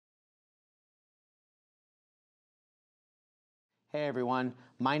Hey everyone,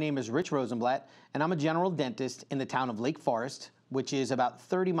 my name is Rich Rosenblatt, and I'm a general dentist in the town of Lake Forest, which is about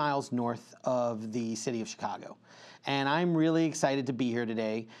 30 miles north of the city of Chicago. And I'm really excited to be here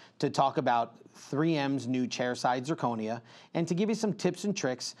today to talk about 3M's new Chairside Zirconia and to give you some tips and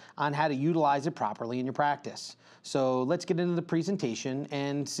tricks on how to utilize it properly in your practice. So let's get into the presentation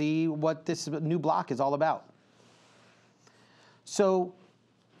and see what this new block is all about. So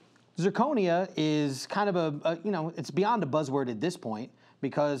Zirconia is kind of it's beyond a buzzword at this point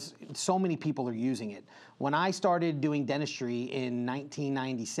because so many people are using it. When I started doing dentistry in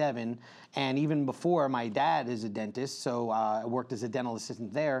 1997, and even before, my dad is a dentist, so I worked as a dental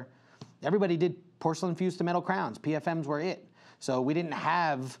assistant there, everybody did porcelain fused to metal crowns. PFMs were it. So we didn't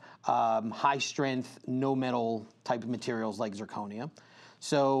have high strength, no metal type of materials like zirconia.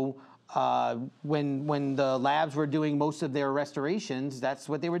 So when the labs were doing most of their restorations, that's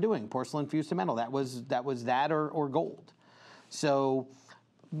what they were doing, porcelain fused to metal. That was that or gold. So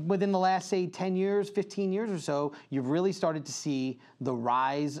within the last, say, 10 years, 15 years or so, you've really started to see the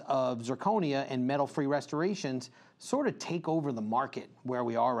rise of zirconia and metal-free restorations sort of take over the market where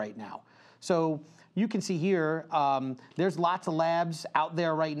we are right now. So you can see here, there's lots of labs out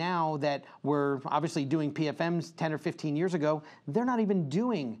there right now that were obviously doing PFMs 10 or 15 years ago. They're not even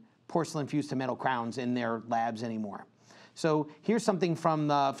doing porcelain fused to metal crowns in their labs anymore. So here's something from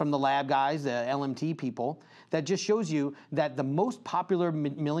the lab guys, the LMT people, that just shows you that the most popular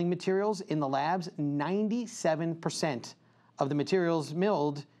milling materials in the labs, 97% of the materials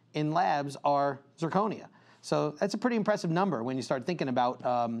milled in labs are zirconia. So that's a pretty impressive number when you start thinking about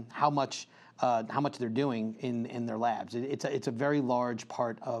how much they're doing in their labs. It's a very large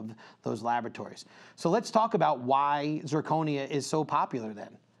part of those laboratories. So let's talk about why zirconia is so popular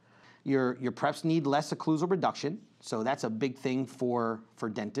then. Your preps need less occlusal reduction, so that's a big thing for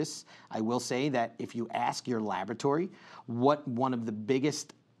dentists. I will say that if you ask your laboratory what one of the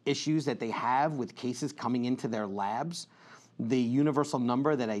biggest issues that they have with cases coming into their labs, the universal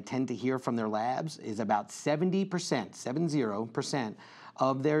number that I tend to hear from their labs is about 70%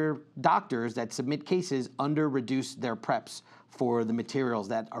 of their doctors that submit cases under-reduce their preps for the materials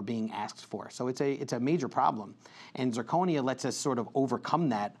that are being asked for. So it's a major problem. And zirconia lets us sort of overcome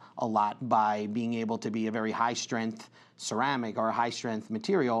that a lot by being able to be a very high-strength ceramic or a high-strength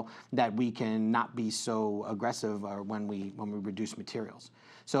material that we can not be so aggressive when we reduce materials.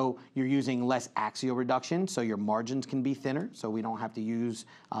 So you're using less axial reduction, so your margins can be thinner, so we don't have to use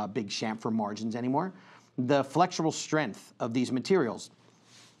big chamfer margins anymore. The flexural strength of these materials.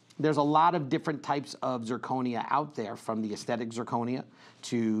 There's a lot of different types of zirconia out there, from the aesthetic zirconia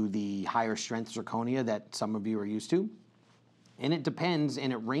to the higher strength zirconia that some of you are used to. And it depends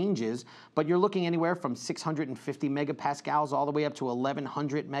and it ranges, but you're looking anywhere from 650 megapascals all the way up to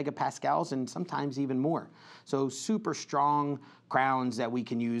 1100 megapascals and sometimes even more. So super strong crowns that we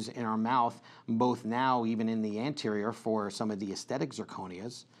can use in our mouth, both now even in the anterior for some of the aesthetic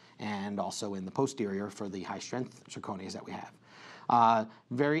zirconias and also in the posterior for the high strength zirconias that we have.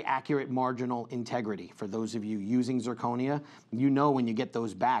 Very accurate marginal integrity. For those of you using zirconia, you know when you get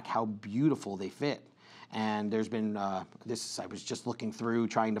those back how beautiful they fit. And there's been, I was just looking through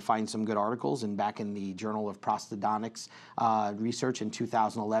trying to find some good articles, and back in the Journal of Prosthodontics Research in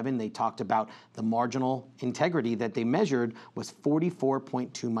 2011, they talked about the marginal integrity that they measured was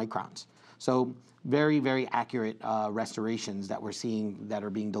 44.2 microns. So very, very accurate restorations that we're seeing that are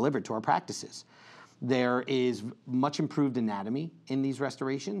being delivered to our practices. There is much improved anatomy in these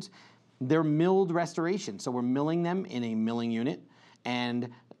restorations. They're milled restorations, so we're milling them in a milling unit. And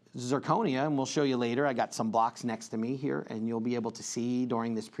zirconia, and we'll show you later, I got some blocks next to me here, and you'll be able to see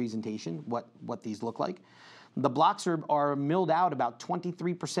during this presentation what these look like. The blocks are milled out about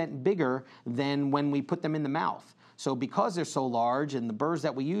 23% bigger than when we put them in the mouth. So because they're so large and the burrs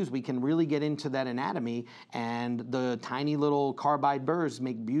that we use, we can really get into that anatomy, and the tiny little carbide burrs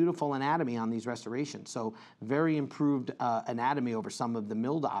make beautiful anatomy on these restorations. So very improved anatomy over some of the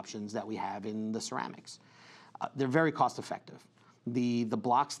milled options that we have in the ceramics. They're very cost effective. The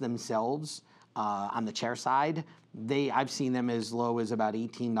blocks themselves on the Chairside, I've seen them as low as about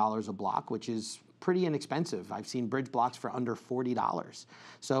 $18 a block, which is pretty inexpensive. I've seen bridge blocks for under $40.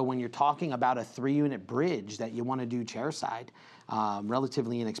 So when you're talking about a 3-unit bridge that you want to do chairside,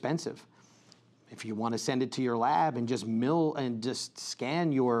 relatively inexpensive. If you want to send it to your lab and just mill and just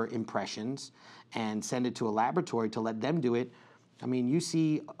scan your impressions and send it to a laboratory to let them do it, I mean, you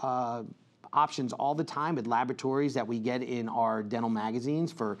see options all the time at laboratories that we get in our dental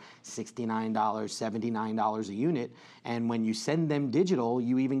magazines for $69, $79 a unit. And when you send them digital,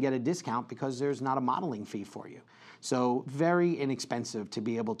 you even get a discount because there's not a modeling fee for you. So very inexpensive to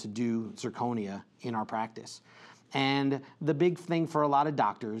be able to do zirconia in our practice. And the big thing for a lot of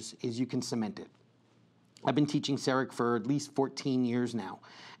doctors is you can cement it. I've been teaching CEREC for at least 14 years now.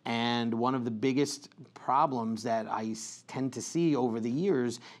 And one of the biggest problems that I tend to see over the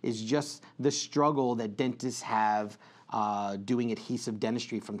years is just the struggle that dentists have doing adhesive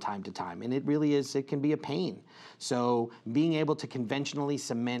dentistry from time to time. And it really is, it can be a pain. So being able to conventionally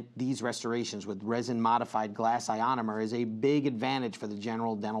cement these restorations with resin-modified glass ionomer is a big advantage for the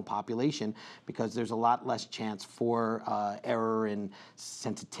general dental population because there's a lot less chance for error and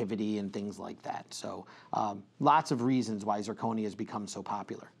sensitivity and things like that. So lots of reasons why zirconia has become so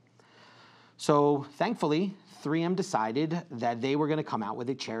popular. So thankfully, 3M decided that they were going to come out with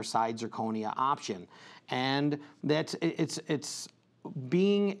a chairside zirconia option. And that's it's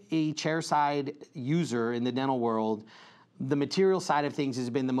being a chairside user in the dental world, the material side of things has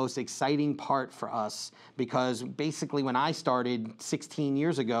been the most exciting part for us because basically when I started 16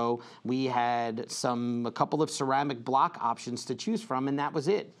 years ago, we had a couple of ceramic block options to choose from, and that was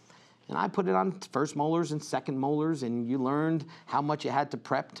it. And I put it on first molars and second molars, and you learned how much you had to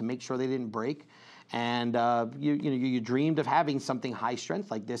prep to make sure they didn't break. And you dreamed of having something high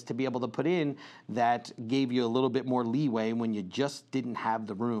strength like this to be able to put in that gave you a little bit more leeway when you just didn't have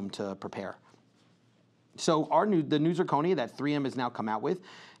the room to prepare. So the new zirconia that 3M has now come out with,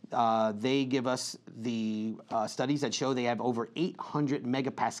 they give us the studies that show they have over 800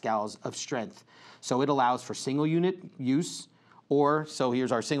 megapascals of strength. So it allows for single unit use. So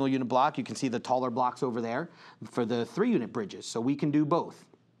here's our single unit block. You can see the taller blocks over there for the 3-unit bridges. So we can do both.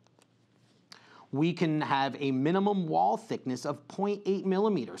 We can have a minimum wall thickness of 0.8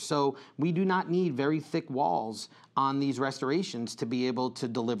 millimeters. So we do not need very thick walls on these restorations to be able to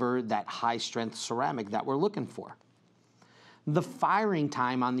deliver that high strength ceramic that we're looking for. The firing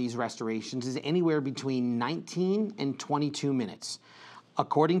time on these restorations is anywhere between 19 and 22 minutes.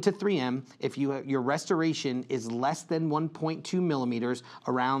 According to 3M, if your restoration is less than 1.2 millimeters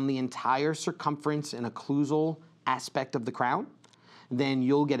around the entire circumference and occlusal aspect of the crown, then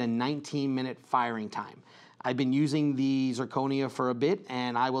you'll get a 19-minute firing time. I've been using the zirconia for a bit,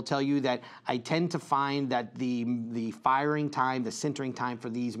 and I will tell you that I tend to find that the firing time, the sintering time for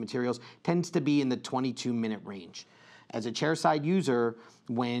these materials tends to be in the 22-minute range. As a chairside user,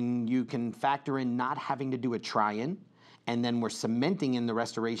 when you can factor in not having to do a try-in, and then we're cementing in the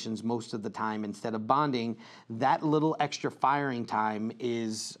restorations most of the time instead of bonding, that little extra firing time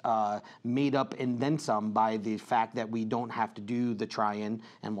is made up and then some by the fact that we don't have to do the try-in,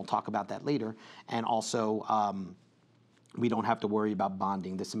 and we'll talk about that later, and also we don't have to worry about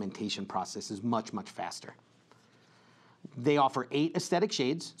bonding. The cementation process is much, much faster. They offer 8 aesthetic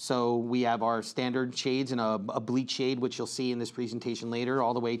shades. So we have our standard shades and a bleach shade, which you'll see in this presentation later,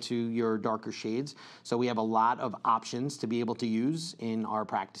 all the way to your darker shades. So we have a lot of options to be able to use in our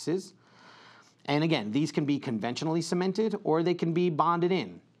practices. And again, these can be conventionally cemented or they can be bonded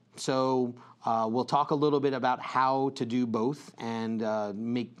in. So we'll talk a little bit about how to do both and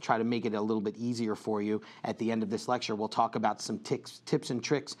try to make it a little bit easier for you. At the end of this lecture, we'll talk about some tips and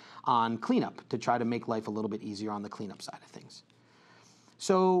tricks on cleanup to try to make life a little bit easier on the cleanup side of things.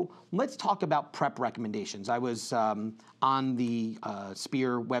 So let's talk about prep recommendations. I was on the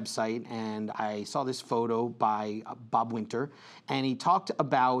Spear website and I saw this photo by Bob Winter, and he talked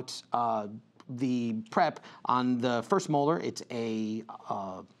about the prep on the first molar.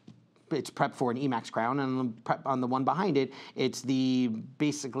 It's prep for an Emax crown, and on the one behind it, it's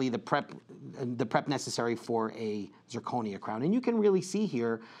basically the prep necessary for a zirconia crown. And you can really see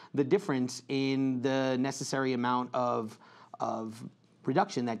here the difference in the necessary amount of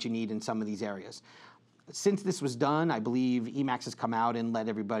reduction that you need in some of these areas. Since this was done, I believe Emax has come out and let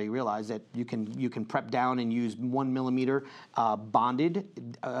everybody realize that you can prep down and use 1 millimeter bonded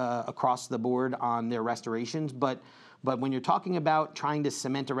across the board on their restorations, but when you're talking about trying to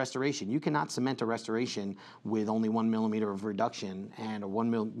cement a restoration, you cannot cement a restoration with only 1 millimeter of reduction and a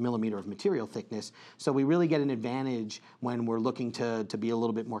 1 millimeter of material thickness. So we really get an advantage when we're looking to be a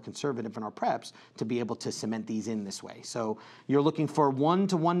little bit more conservative in our preps to be able to cement these in this way. So you're looking for 1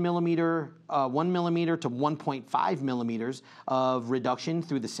 millimeter to 1.5 millimeters of reduction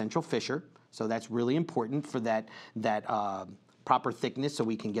through the central fissure. So that's really important for that proper thickness so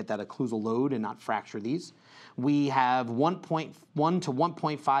we can get that occlusal load and not fracture these. We have 1.1 to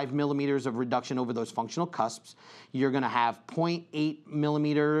 1.5 millimeters of reduction over those functional cusps. You're going to have 0.8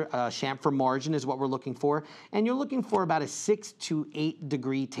 millimeter chamfer margin is what we're looking for. And you're looking for about a 6 to 8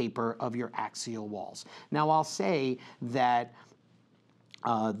 degree taper of your axial walls. Now, I'll say that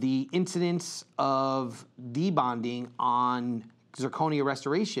the incidence of debonding on zirconia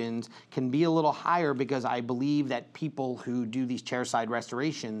restorations can be a little higher because I believe that people who do these chairside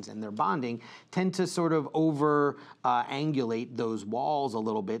restorations and their bonding tend to sort of angulate those walls a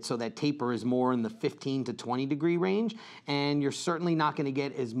little bit, so that taper is more in the 15 to 20 degree range, and you're certainly not going to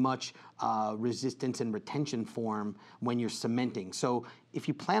get as much resistance and retention form when you're cementing. So if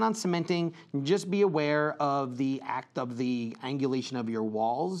you plan on cementing, just be aware of the angulation of your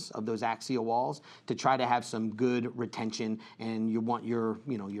walls, of those axial walls, to try to have some good retention, and you want your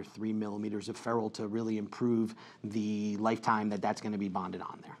 3 millimeters of ferrule to really improve the lifetime that's going to be bonded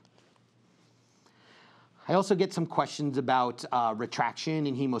on there. I also get some questions about retraction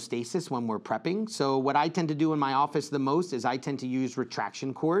and hemostasis when we're prepping. So what I tend to do in my office the most is I tend to use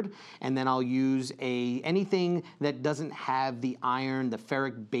retraction cord, and then I'll use anything that doesn't have the iron, the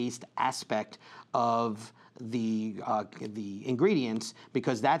ferric-based aspect of the ingredients,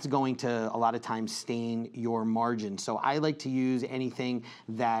 because that's going to a lot of times stain your margin. So I like to use anything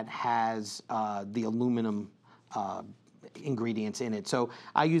that has the aluminum ingredients in it. So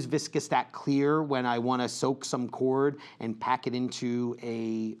I use Viscostat Clear when I want to soak some cord and pack it into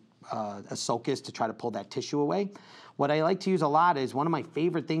a sulcus to try to pull that tissue away. What I like to use a lot is, one of my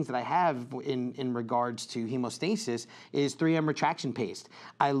favorite things that I have in regards to hemostasis is 3M retraction paste.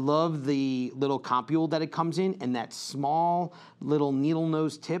 I love the little compule that it comes in, and that small little needle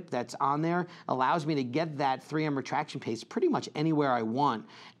nose tip that's on there allows me to get that 3M retraction paste pretty much anywhere I want,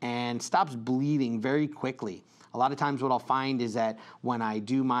 and stops bleeding very quickly. A lot of times what I'll find is that when I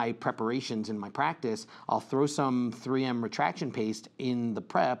do my preparations in my practice, I'll throw some 3M retraction paste in the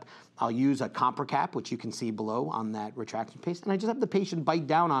prep. I'll use a Compra cap, which you can see below on that retraction paste, and I just have the patient bite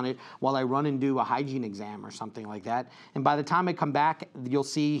down on it while I run and do a hygiene exam or something like that. And by the time I come back, you'll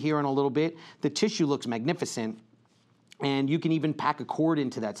see here in a little bit, the tissue looks magnificent. And you can even pack a cord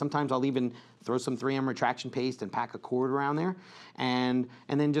into that. Sometimes I'll even throw some 3M retraction paste and pack a cord around there, and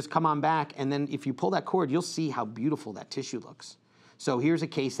then just come on back. And then if you pull that cord, you'll see how beautiful that tissue looks. So here's a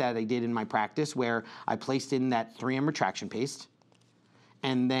case that I did in my practice where I placed in that 3M retraction paste,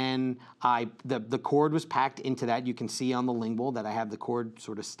 and then the cord was packed into that. You can see on the lingual that I have the cord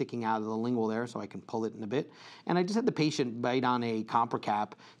sort of sticking out of the lingual there, so I can pull it in a bit. And I just had the patient bite on a Compra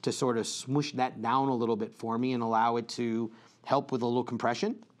cap to sort of smush that down a little bit for me and allow it to help with a little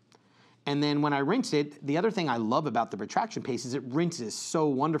compression. And then when I rinse it, the other thing I love about the retraction paste is it rinses so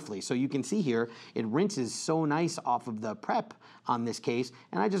wonderfully. So you can see here, it rinses so nice off of the prep on this case.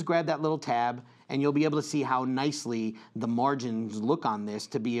 And I just grab that little tab, and you'll be able to see how nicely the margins look on this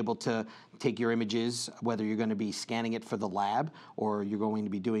to be able to take your images, whether you're going to be scanning it for the lab or you're going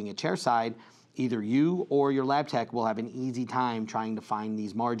to be doing it chairside. Either you or your lab tech will have an easy time trying to find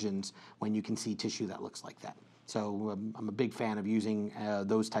these margins when you can see tissue that looks like that. So I'm a big fan of using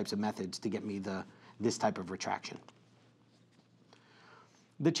those types of methods to get me this type of retraction.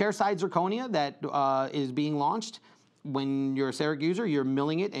 The Chairside Zirconia that is being launched, when you're a CEREC user, you're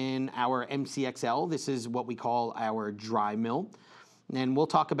milling it in our MCXL. This is what we call our dry mill. And we'll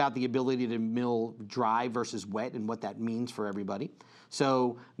talk about the ability to mill dry versus wet and what that means for everybody.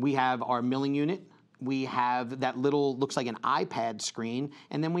 So we have our milling unit. We have that little, looks like an iPad screen,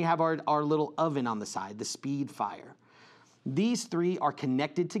 and then we have our little oven on the side, the speed fire. These three are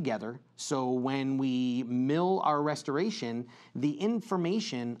connected together, so when we mill our restoration, the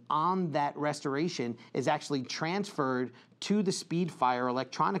information on that restoration is actually transferred to the speed fire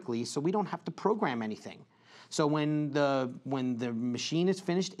electronically, so we don't have to program anything. So when the machine is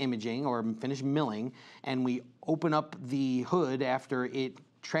finished imaging or finished milling, and we open up the hood after it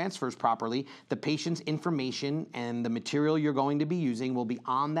transfers properly, the patient's information and the material you're going to be using will be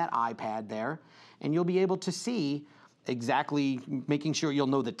on that iPad there, and you'll be able to see exactly, making sure you'll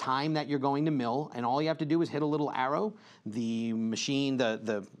know the time that you're going to mill, and all you have to do is hit a little arrow. The machine,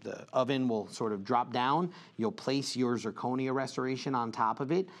 the oven will sort of drop down. You'll place your zirconia restoration on top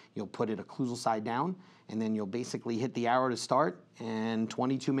of it. You'll put it occlusal side down, and then you'll basically hit the arrow to start, and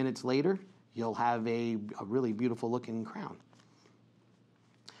 22 minutes later, you'll have a really beautiful looking crown.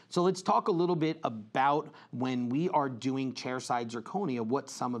 So let's talk a little bit about when we are doing chairside zirconia, what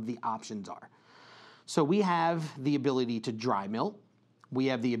some of the options are. So we have the ability to dry mill, we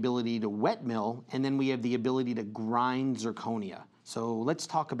have the ability to wet mill, and then we have the ability to grind zirconia. So let's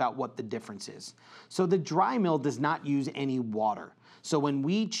talk about what the difference is. So the dry mill does not use any water. So when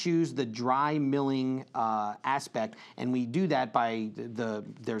we choose the dry milling aspect, and we do that by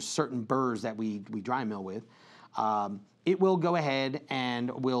there's certain burrs that we dry mill with, it will go ahead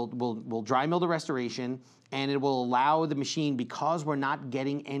and we'll dry mill the restoration, and it will allow the machine, because we're not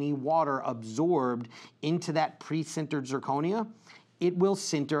getting any water absorbed into that pre-sintered zirconia, it will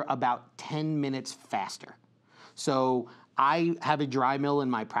sinter about 10 minutes faster. So I have a dry mill in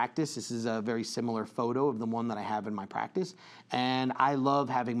my practice. This is a very similar photo of the one that I have in my practice. And I love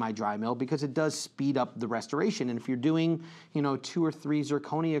having my dry mill because it does speed up the restoration. And if you're doing, 2 or 3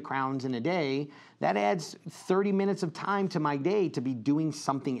 zirconia crowns in a day, that adds 30 minutes of time to my day to be doing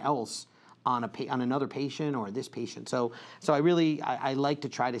something else on another patient or this patient. So I like to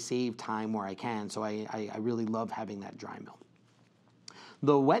try to save time where I can. So I really love having that dry mill.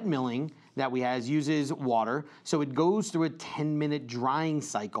 The wet milling that we have uses water, so it goes through a 10-minute drying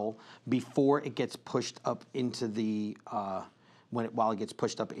cycle before it gets pushed up into the while it gets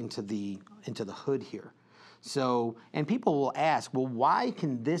pushed up into the hood here. So, and people will ask, well, why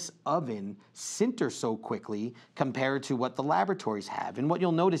can this oven sinter so quickly compared to what the laboratories have? And what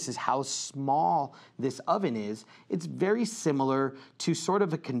you'll notice is how small this oven is. It's very similar to sort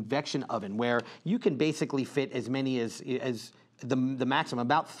of a convection oven where you can basically fit as many as the maximum,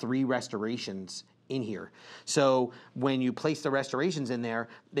 about 3 restorations in here. So when you place the restorations in there,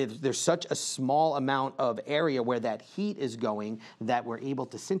 there's such a small amount of area where that heat is going that we're able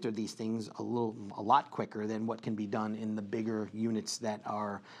to sinter these things a lot quicker than what can be done in the bigger units that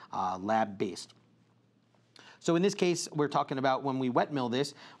are lab-based. So in this case, we're talking about when we wet mill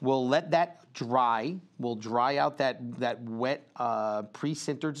this, we'll let that dry. We'll dry out that wet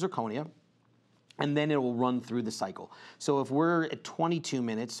pre-sintered zirconia, and then it will run through the cycle. So if we're at 22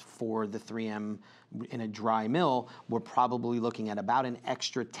 minutes for the 3M in a dry mill, we're probably looking at about an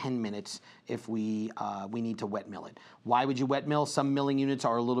extra 10 minutes if we need to wet mill it. Why would you wet mill? Some milling units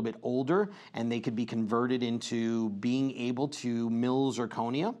are a little bit older, and they could be converted into being able to mill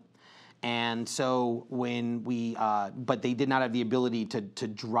zirconia. And so when but they did not have the ability to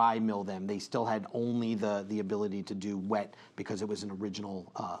dry mill them. They still had only the ability to do wet because it was an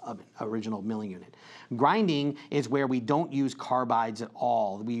original milling unit. Grinding is where we don't use carbides at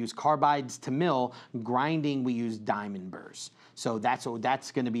all. We use carbides to mill. Grinding, we use diamond burrs. So that's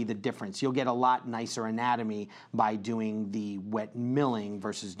going to be the difference. You'll get a lot nicer anatomy by doing the wet milling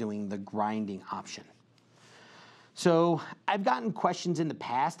versus doing the grinding option. So I've gotten questions in the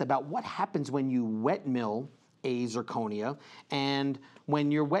past about what happens when you wet mill a zirconia, and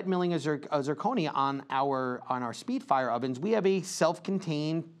when you're wet milling a zirconia on our Speedfire ovens, we have a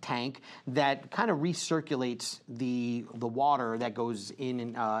self-contained tank that kind of recirculates the water that goes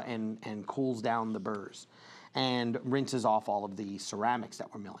in and cools down the burrs and rinses off all of the ceramics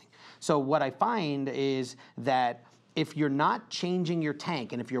that we're milling. So what I find is that if you're not changing your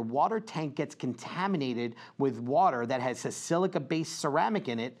tank, and if your water tank gets contaminated with water that has a silica-based ceramic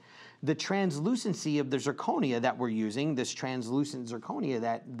in it, the translucency of the zirconia that we're using, this translucent zirconia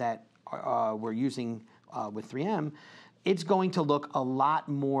that we're using with 3M, it's going to look a lot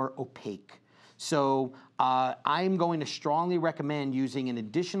more opaque. So I'm going to strongly recommend using an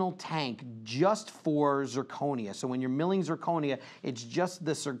additional tank just for zirconia. So when you're milling zirconia, it's just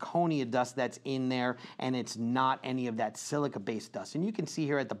the zirconia dust that's in there, and it's not any of that silica-based dust. And you can see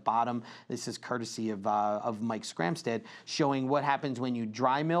here at the bottom, this is courtesy of Mike Scramstead, showing what happens when you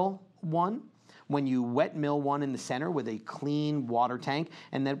dry mill one, when you wet mill one in the center with a clean water tank,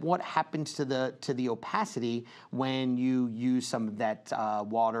 and then what happens to the opacity when you use some of that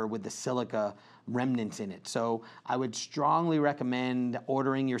water with the silica remnants in it. So I would strongly recommend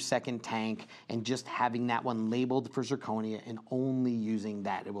ordering your second tank and just having that one labeled for zirconia and only using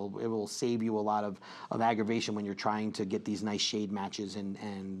that. It will save you a lot of aggravation when you're trying to get these nice shade matches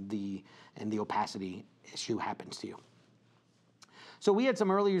and the opacity issue happens to you. So we had some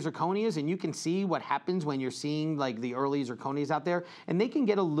earlier zirconias, and you can see what happens when you're seeing like the early zirconias out there, and they can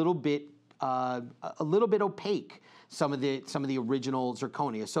get a little bit opaque. Some of the original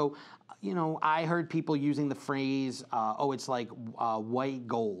zirconia. So, I heard people using the phrase, it's like white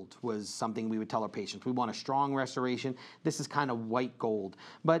gold was something we would tell our patients. We want a strong restoration. This is kind of white gold.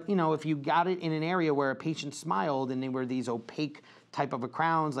 But, if you got it in an area where a patient smiled and they were these opaque type of a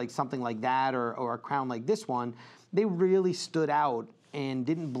crowns, like something like that, or a crown like this one, they really stood out and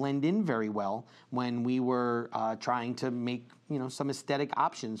didn't blend in very well when we were trying to make some aesthetic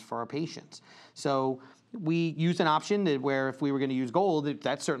options for our patients. So we used an option where if we were going to use gold,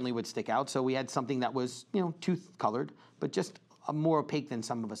 that certainly would stick out. So we had something that was tooth colored, but just more opaque than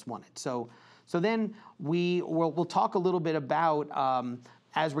some of us wanted. So then we'll talk a little bit about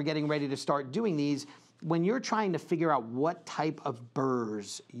as we're getting ready to start doing these. When you're trying to figure out what type of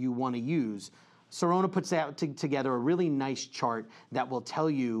burrs you want to use, Sirona puts out together a really nice chart that will tell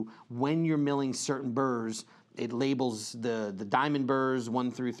you when you're milling certain burrs. It labels the diamond burrs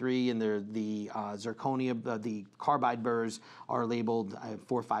 1 through 3, and the zirconia, the carbide burrs are labeled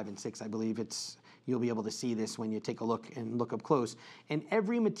 4, 5, and 6. I believe you'll be able to see this when you take a look and look up close. And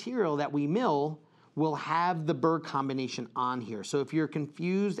every material that we mill, will have the burr combination on here. So if you're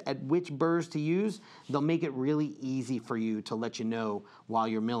confused at which burrs to use, they'll make it really easy for you to let you know while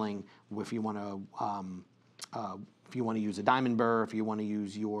you're milling if you want to use a diamond burr, if you want to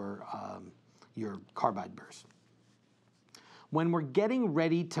use your carbide burrs. When we're getting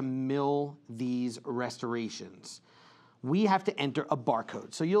ready to mill these restorations, we have to enter a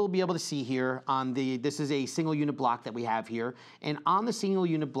barcode. So you'll be able to see here on this is a single unit block that we have here. And on the single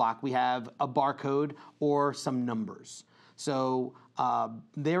unit block, we have a barcode or some numbers. So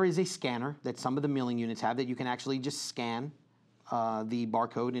there is a scanner that some of the milling units have that you can actually just scan the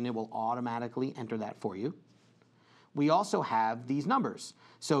barcode and it will automatically enter that for you. We also have these numbers.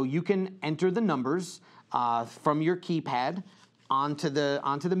 So you can enter the numbers from your keypad onto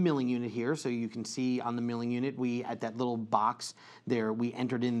the milling unit here. So you can see on the milling unit, at that little box there, we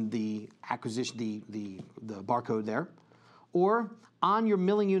entered in the acquisition, the barcode there. Or on your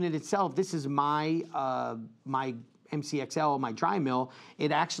milling unit itself, this is my MCXL, my dry mill.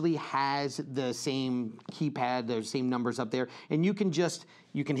 It actually has the same keypad, the same numbers up there, and you can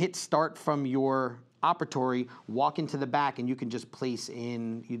hit start from your operatory, walk into the back, and you can just place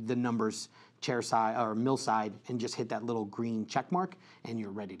in the numbers chair side or mill side and just hit that little green check mark and you're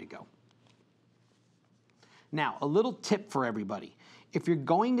ready to go. Now, a little tip for everybody. If you're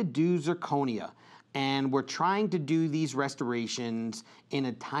going to do zirconia and we're trying to do these restorations in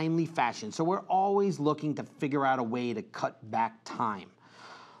a timely fashion, so we're always looking to figure out a way to cut back time.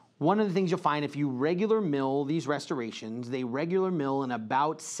 One of the things you'll find if you regular mill these restorations, they regular mill in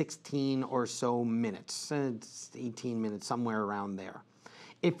about 16 or so minutes. It's 18 minutes, somewhere around there.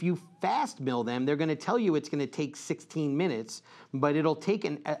 If you fast mill them, they're going to tell you it's going to take 16 minutes, but it'll take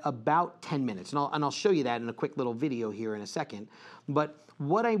about 10 minutes. And I'll show you that in a quick little video here in a second. But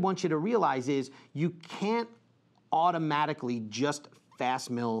what I want you to realize is you can't automatically just fast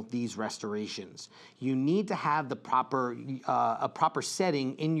mill these restorations. You need to have the proper a proper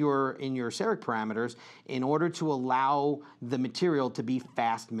setting in your CEREC parameters in order to allow the material to be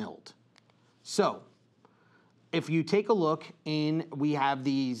fast milled. So if you take a look we have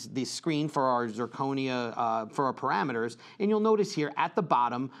this screen for our zirconia, for our parameters, and you'll notice here at the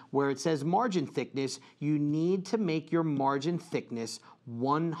bottom where it says margin thickness, you need to make your margin thickness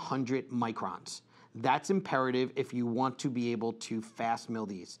 100 microns. That's imperative if you want to be able to fast mill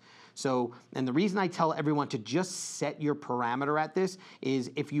these. So, and the reason I tell everyone to just set your parameter at this is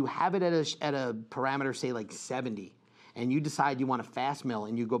if you have it at a parameter, say like 70, and you decide you want to fast mill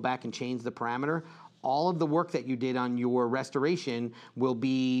and you go back and change the parameter, all of the work that you did on your restoration will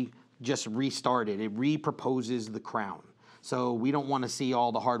be just restarted. It reproposes the crown. So we don't want to see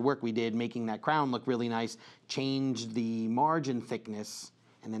all the hard work we did making that crown look really nice, change the margin thickness,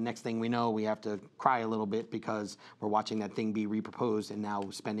 and the next thing we know, we have to cry a little bit because we're watching that thing be reproposed and now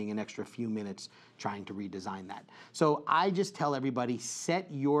spending an extra few minutes trying to redesign that. So I just tell everybody, set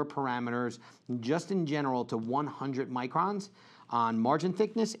your parameters just in general to 100 microns on margin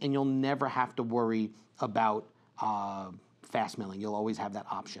thickness, and you'll never have to worry about fast milling. You'll always have that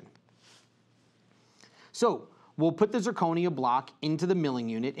option. So we'll put the zirconia block into the milling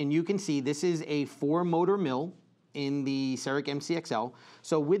unit, and you can see this is a 4-motor mill in the CEREC MCXL.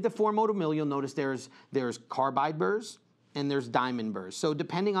 So with the 4-motor mill, you'll notice there's carbide burrs and there's diamond burrs. So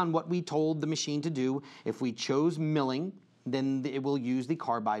depending on what we told the machine to do, if we chose milling, then it will use the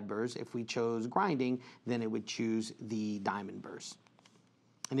carbide burrs. If we chose grinding, then it would choose the diamond burrs.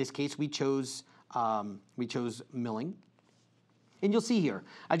 In this case, we chose milling. And you'll see here,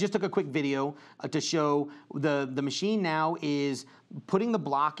 I just took a quick video to show the machine now is putting the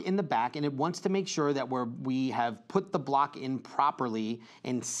block in the back, and it wants to make sure that we have put the block in properly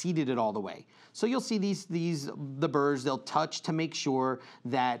and seated it all the way. So you'll see the burrs, they'll touch to make sure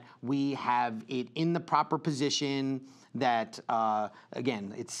that we have it in the proper position, that,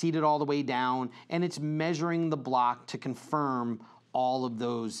 again, it's seated all the way down, and it's measuring the block to confirm all of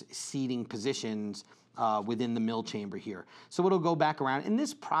those seating positions within the mill chamber here. So it'll go back around. And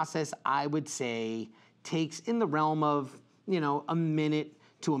this process, I would say, takes in the realm of, a minute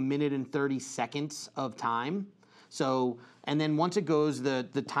to a minute and 30 seconds of time. So, and then once it goes,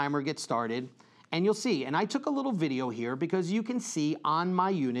 the timer gets started. And you'll see, and I took a little video here because you can see on my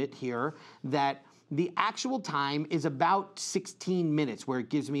unit here that the actual time is about 16 minutes where it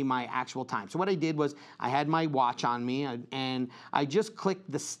gives me my actual time. So what I did was I had my watch on me and I just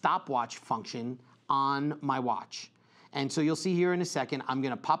clicked the stopwatch function on my watch. And so you'll see here in a second, I'm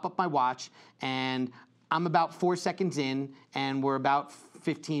gonna pop up my watch and I'm about 4 seconds in and we're about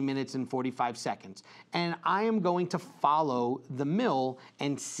 15 minutes and 45 seconds. And I am going to follow the mill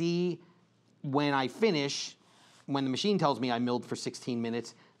and see when I finish, when the machine tells me I milled for 16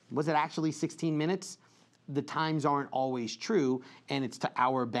 minutes, Was it actually 16 minutes? The times aren't always true, and it's to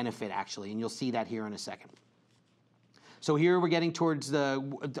our benefit, actually, and you'll see that here in a second. So here we're getting towards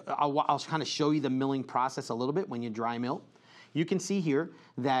I'll kind of show you the milling process a little bit when you dry mill. You can see here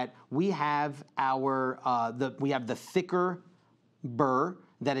that we have the thicker burr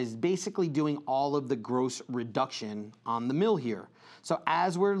that is basically doing all of the gross reduction on the mill here. So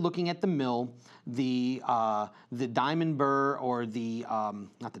as we're looking at the mill, the diamond burr, or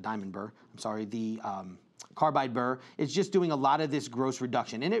not the diamond burr, I'm sorry, the carbide burr is just doing a lot of this gross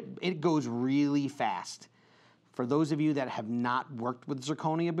reduction, and it goes really fast. For those of you that have not worked with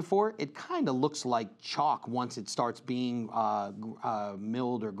zirconia before, it kind of looks like chalk once it starts being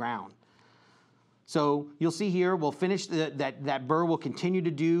milled or ground. So you'll see here, we'll finish that burr will continue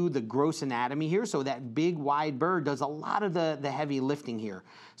to do the gross anatomy here. So that big wide burr does a lot of the heavy lifting here.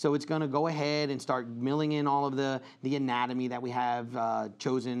 So it's going to go ahead and start milling in all of the anatomy that we have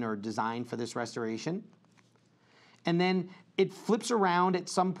chosen or designed for this restoration. And then it flips around at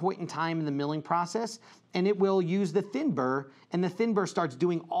some point in time in the milling process, and it will use the thin burr, and the thin burr starts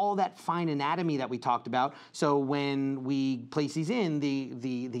doing all that fine anatomy that we talked about. So when we place these in,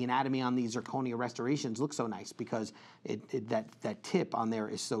 the anatomy on these zirconia restorations looks so nice because that tip on there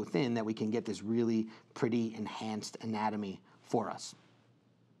is so thin that we can get this really pretty enhanced anatomy for us.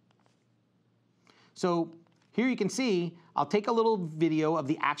 So here you can see, I'll take a little video of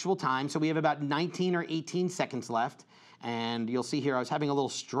the actual time. So we have about 19 or 18 seconds left. And you'll see here, I was having a little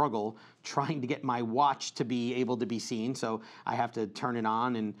struggle trying to get my watch to be able to be seen. So I have to turn it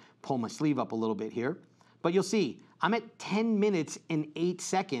on and pull my sleeve up a little bit here. But you'll see, I'm at 10 minutes and 8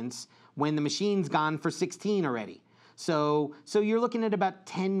 seconds when the machine's gone for 16 already. So you're looking at about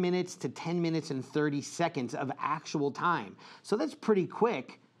 10 minutes to 10 minutes and 30 seconds of actual time. So that's pretty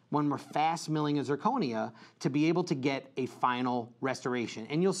quick when we're fast milling a zirconia to be able to get a final restoration.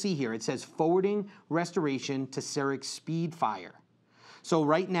 And you'll see here, it says forwarding restoration to Ceric speed fire. So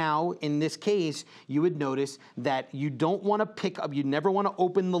right now, in this case, you would notice that you don't want to pick up, you never want to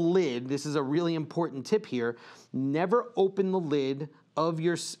open the lid. This is a really important tip here. Never open the lid of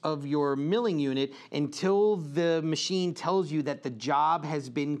your milling unit until the machine tells you that the job has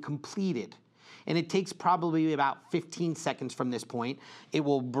been completed. And it takes probably about 15 seconds from this point. It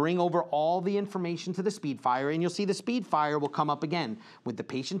will bring over all the information to the speed fire, and you'll see the speed fire will come up again with the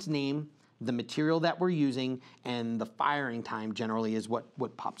patient's name, the material that we're using, and the firing time generally is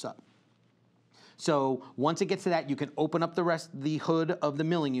what pops up. So once it gets to that, you can open up the hood of the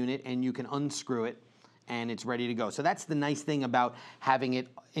milling unit and you can unscrew it, and it's ready to go. So that's the nice thing about having it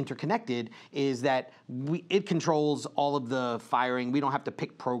interconnected, is that it controls all of the firing. We don't have to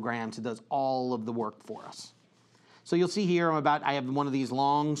pick programs. It does all of the work for us. So you'll see here, I have one of these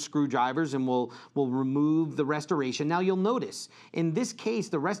long screwdrivers, and we'll remove the restoration. Now you'll notice, in this case,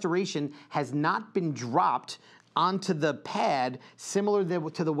 the restoration has not been dropped onto the pad, similar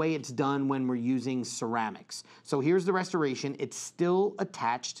to the way it's done when we're using ceramics. So here's the restoration. It's still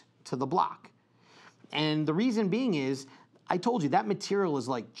attached to the block. And the reason being is, I told you, that material is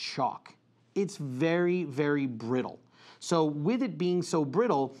like chalk. It's very, very brittle. So with it being so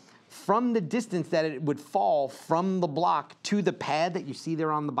brittle, from the distance that it would fall from the block to the pad that you see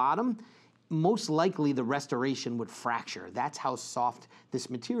there on the bottom, most likely the restoration would fracture. That's how soft this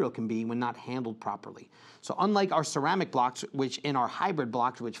material can be when not handled properly. So unlike our ceramic blocks, in our hybrid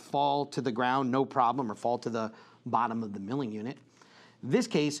blocks, which fall to the ground no problem, or fall to the bottom of the milling unit, this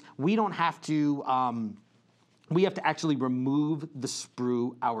case, we don't have to, we have to actually remove the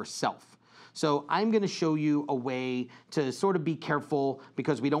sprue ourselves. So I'm going to show you a way to sort of be careful,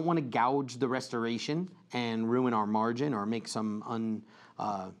 because we don't want to gouge the restoration and ruin our margin or make some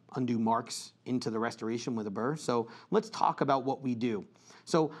undue marks into the restoration with a burr. So let's talk about what we do.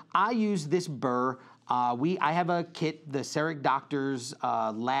 So I use this burr. I have a kit, the Ceric Doctors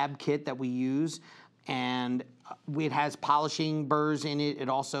lab kit that we use, and it has polishing burrs in it. It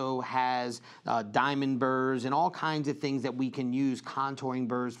also has diamond burrs and all kinds of things that we can use, contouring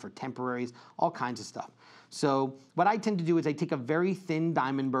burrs for temporaries, all kinds of stuff. So what I tend to do is I take a very thin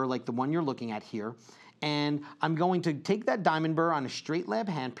diamond burr like the one you're looking at here, and I'm going to take that diamond burr on a straight lab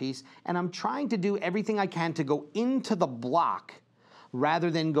handpiece, and I'm trying to do everything I can to go into the block rather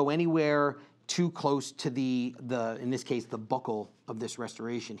than go anywhere too close to in this case, the buckle of this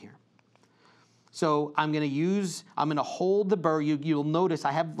restoration here. So I'm going to hold the burr. You'll notice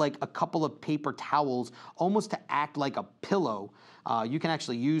I have like a couple of paper towels almost to act like a pillow. You can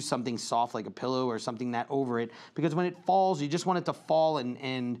actually use something soft like a pillow or something that over it, because when it falls, you just want it to fall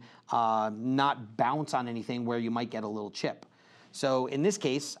and not bounce on anything where you might get a little chip. So in this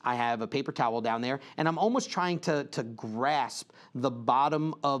case, I have a paper towel down there, and I'm almost trying to grasp the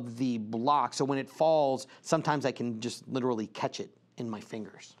bottom of the block, so when it falls, sometimes I can just literally catch it in my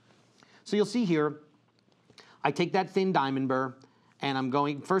fingers. So you'll see here, I take that thin diamond burr, and I'm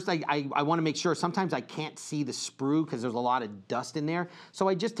going, first I want to make sure, sometimes I can't see the sprue because there's a lot of dust in there, so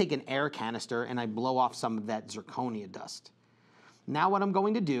I just take an air canister and I blow off some of that zirconia dust. Now what I'm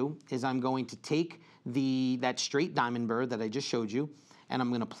going to do is I'm going to take that straight diamond burr that I just showed you, and I'm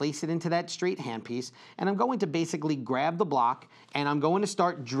going to place it into that straight handpiece, and I'm going to basically grab the block, and I'm going to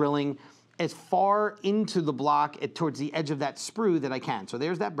start drilling as far into the block towards the edge of that sprue that I can. So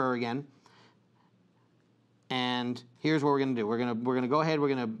there's that burr again, and here's what we're going to do. We're going to go ahead. We're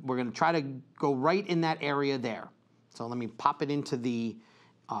going to try to go right in that area there. So let me pop it into the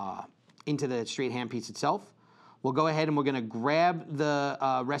straight handpiece itself. We'll go ahead and we're going to grab the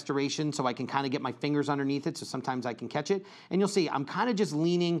restoration so I can kind of get my fingers underneath it, so sometimes I can catch it. And you'll see I'm kind of just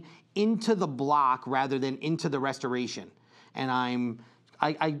leaning into the block rather than into the restoration. And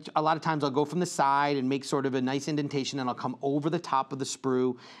a lot of times I'll go from the side and make sort of a nice indentation, and I'll come over the top of the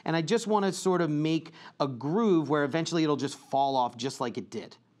sprue. And I just want to sort of make a groove where eventually it'll just fall off just like it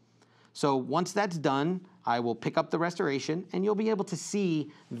did. So once that's done, I will pick up the restoration, and you'll be able to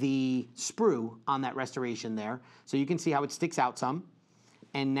see the sprue on that restoration there. So you can see how it sticks out some.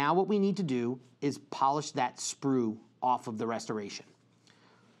 And now what we need to do is polish that sprue off of the restoration.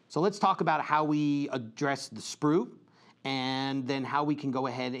 So let's talk about how we address the sprue, and then how we can go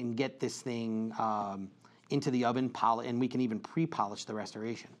ahead and get this thing into the oven, and we can even pre-polish the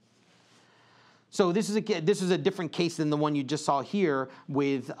restoration. So this is a different case than the one you just saw here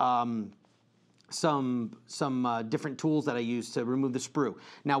with some different tools that I use to remove the sprue.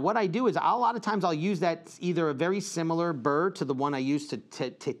 Now what I do is a lot of times I'll use that either a very similar burr to the one I used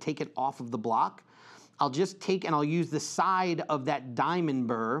to take it off of the block. I'll just take and I'll use the side of that diamond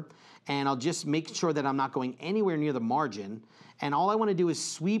burr, and I'll just make sure that I'm not going anywhere near the margin. And all I want to do is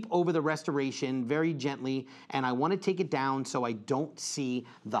sweep over the restoration very gently, and I want to take it down so I don't see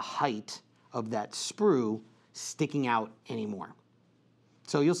the height of that sprue sticking out anymore.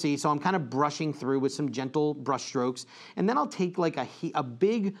 So you'll see, so I'm kind of brushing through with some gentle brush strokes, and then I'll take like a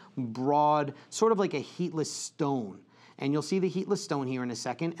big, broad, sort of like a heatless stone. And you'll see the heatless stone here in a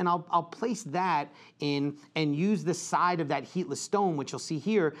second, and I'll place that in and use the side of that heatless stone, which you'll see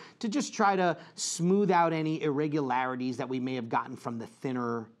here, to just try to smooth out any irregularities that we may have gotten from the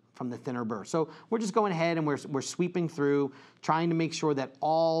thinner burr. So we're just going ahead and we're sweeping through, trying to make sure that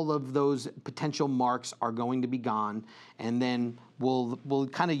all of those potential marks are going to be gone, and then we'll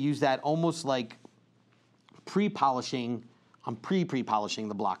kind of use that almost like pre-polishing. I'm pre-polishing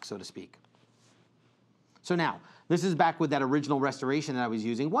the block, so to speak. So now, this is back with that original restoration that I was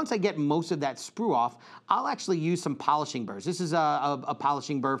using. Once I get most of that sprue off, I'll actually use some polishing burrs. This is a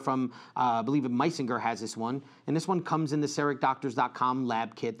polishing burr from, I believe Meisinger has this one. And this one comes in the CeramicDoctors.com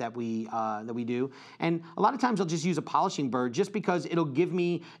lab kit that we do. And a lot of times I'll just use a polishing burr just because it'll give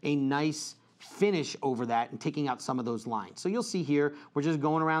me a nice finish over that and taking out some of those lines. So you'll see here, we're just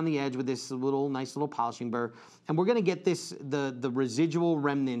going around the edge with this nice little polishing burr, and we're gonna get the residual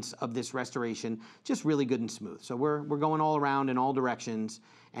remnants of this restoration just really good and smooth. So we're going all around in all directions,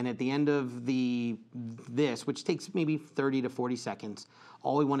 and at the end of this, which takes maybe 30 to 40 seconds,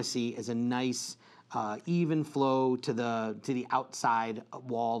 all we wanna see is a nice even flow to the outside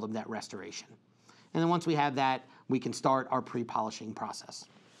wall of that restoration. And then once we have that, we can start our pre-polishing process.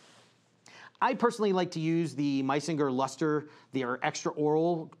 I personally like to use the Meisinger Luster, their extra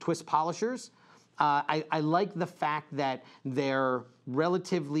oral twist polishers. I like the fact that they're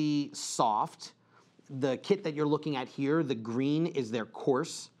relatively soft. The kit that you're looking at here, the green is their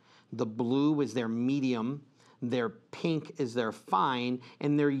coarse, the blue is their medium, their pink is their fine,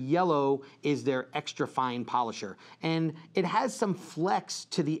 and their yellow is their extra fine polisher. And it has some flex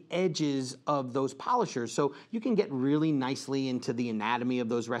to the edges of those polishers, so you can get really nicely into the anatomy of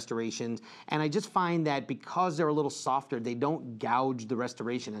those restorations. And I just find that because they're a little softer, they don't gouge the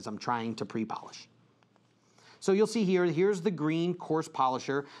restoration as I'm trying to pre-polish. So you'll see here, here's the green coarse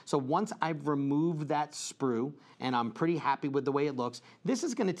polisher. So once I've removed that sprue, and I'm pretty happy with the way it looks, this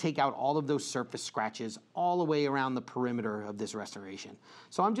is gonna take out all of those surface scratches all the way around the perimeter of this restoration.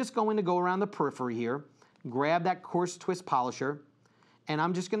 So I'm just going to go around the periphery here, grab that coarse twist polisher, and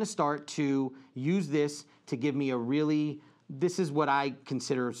I'm just gonna start to use this to give me this is what I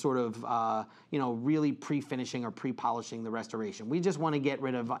consider sort of, really pre-finishing or pre-polishing the restoration. We just wanna get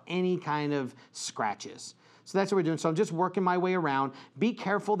rid of any kind of scratches. So that's what we're doing. So I'm just working my way around. Be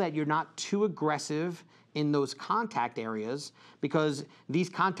careful that you're not too aggressive in those contact areas, because these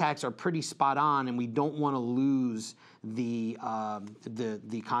contacts are pretty spot on, and we don't want to lose the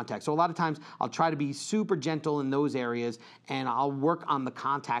contact. So a lot of times I'll try to be super gentle in those areas, and I'll work on the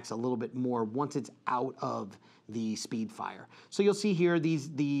contacts a little bit more once it's out of the speed fire. So you'll see here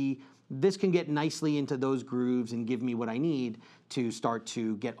this can get nicely into those grooves and give me what I need to start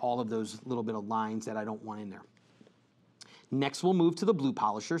to get all of those little bit of lines that I don't want in there. Next, we'll move to the blue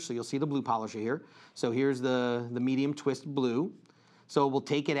polisher. So you'll see the blue polisher here. So here's the medium twist blue. So we'll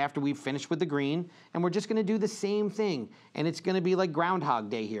take it after we've finished with the green, and we're just gonna do the same thing. And it's gonna be like Groundhog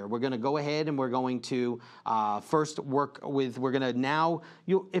Day here. We're gonna go ahead and we're going to first work with, we're gonna now,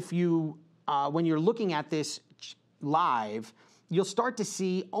 when you're looking at this live, you'll start to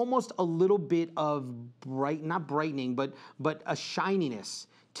see almost a little bit of not brightening, but a shininess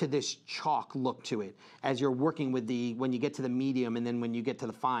to this chalk look to it as you're working with when you get to the medium and then when you get to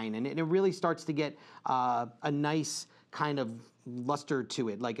the fine. And it really starts to get a nice kind of luster to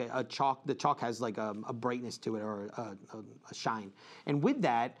it, like the chalk has like a brightness to it, or a shine. And with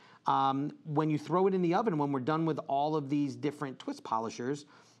that, when you throw it in the oven, when we're done with all of these different twist polishers,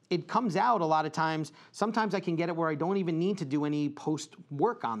 it comes out a lot of times. Sometimes I can get it where I don't even need to do any post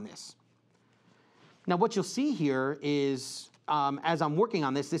work on this. Now what you'll see here is, as I'm working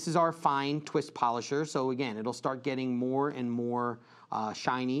on this is our fine twist polisher. So again, it'll start getting more and more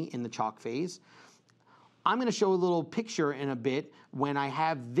shiny in the chalk phase. I'm gonna show a little picture in a bit when I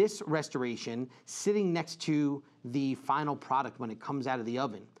have this restoration sitting next to the final product when it comes out of the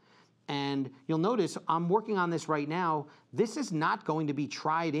oven. And you'll notice I'm working on this right now. This is not going to be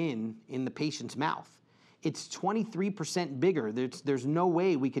tried in the patient's mouth. It's 23% bigger. There's no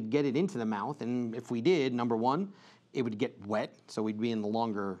way we could get it into the mouth. And if we did, number one, it would get wet, so we'd be in the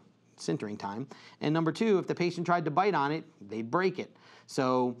longer sintering time. And number two, if the patient tried to bite on it, they'd break it.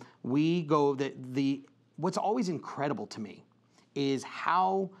 So we go, what's always incredible to me is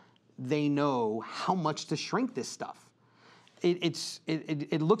how they know how much to shrink this stuff.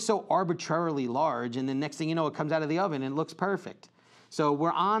 It looks so arbitrarily large, and then next thing you know, it comes out of the oven and it looks perfect. So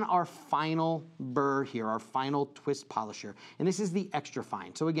we're on our final burr here, our final twist polisher, and this is the extra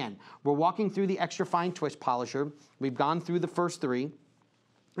fine. So again, we're walking through the extra fine twist polisher. We've gone through the first three.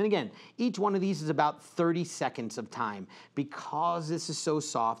 And again, each one of these is about 30 seconds of time. Because this is so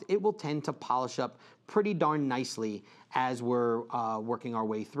soft, it will tend to polish up pretty darn nicely as we're working our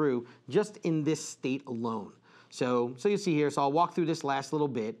way through, just in this state alone. So you see here, so I'll walk through this last little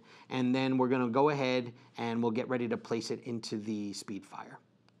bit, and then we're gonna go ahead and we'll get ready to place it into the speed fire.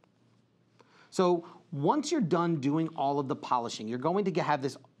 So once you're done doing all of the polishing, you're going to have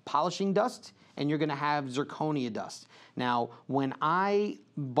this polishing dust, and you're gonna have zirconia dust. Now, when I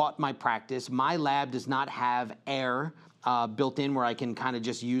bought my practice, my lab does not have air built in where I can kind of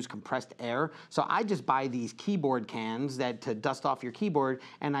just use compressed air. So I just buy these keyboard cans to dust off your keyboard,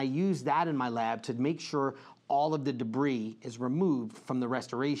 and I use that in my lab to make sure all of the debris is removed from the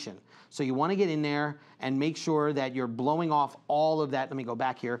restoration. So you wanna get in there and make sure that you're blowing off all of that. Let me go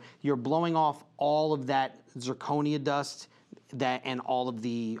back here. You're blowing off all of that zirconia dust and all of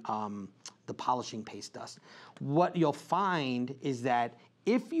the polishing paste dust. What you'll find is that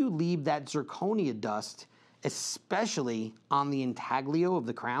if you leave that zirconia dust, especially on the intaglio of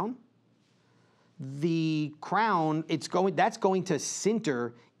the crown, that's going to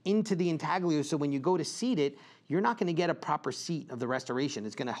sinter into the intaglio, so when you go to seat it, you're not gonna get a proper seat of the restoration.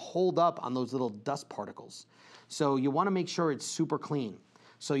 It's gonna hold up on those little dust particles. So you wanna make sure it's super clean.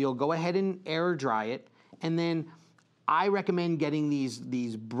 So you'll go ahead and air dry it, and then I recommend getting these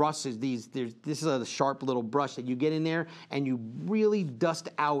brushes. This is a sharp little brush that you get in there, and you really dust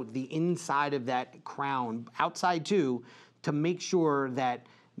out the inside of that crown, outside too, to make sure that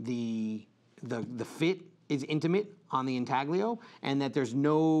the fit is intimate on the intaglio, and that there's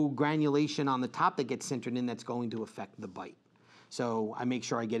no granulation on the top that gets sintered in that's going to affect the bite. So I make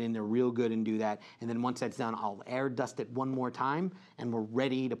sure I get in there real good and do that, and then once that's done, I'll air dust it one more time, and we're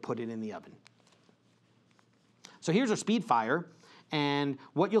ready to put it in the oven. So here's our speed fire, and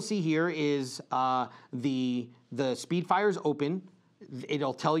what you'll see here is the speed fire is open.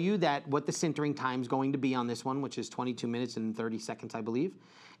 It'll tell you what the sintering time is going to be on this one, which is 22 minutes and 30 seconds, I believe.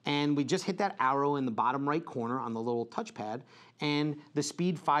 And we just hit that arrow in the bottom right corner on the little touchpad, and the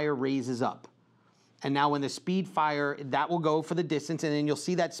speed fire raises up. And now when the speed fire, that will go for the distance, and then you'll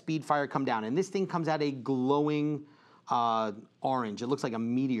see that speed fire come down. And this thing comes out a glowing orange. It looks like a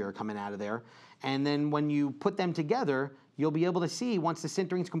meteor coming out of there. And then when you put them together, you'll be able to see, once the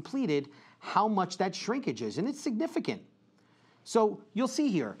sintering's completed, how much that shrinkage is, and it's significant. So you'll see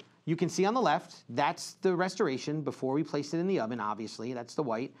here, you can see on the left, that's the restoration before we placed it in the oven, obviously, that's the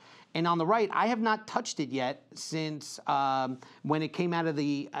white. And on the right, I have not touched it yet since when it came out of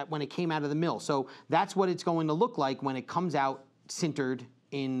the mill. So that's what it's going to look like when it comes out sintered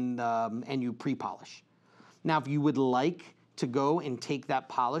in and you pre-polish. Now, if you would like to go and take that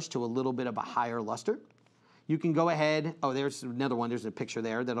polish to a little bit of a higher luster, you can go ahead. Oh, there's another one. There's a picture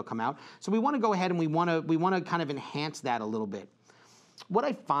there that'll come out. So we want to go ahead and we want to kind of enhance that a little bit. What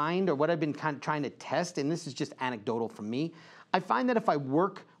I find, or what I've been kind of trying to test, and this is just anecdotal from me, I find that if I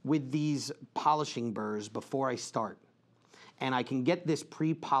work with these polishing burrs before I start, and I can get this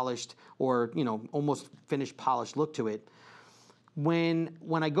pre-polished or almost finished polished look to it, when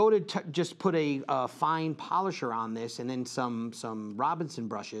I go to just put a fine polisher on this and then some Robinson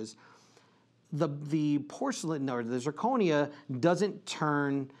brushes, the porcelain or the zirconia doesn't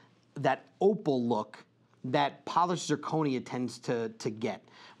turn that opal look that polished zirconia tends to get.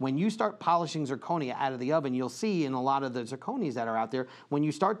 When you start polishing zirconia out of the oven, you'll see in a lot of the zirconias that are out there, when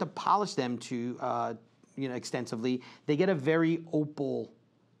you start to polish them to extensively, they get a very opal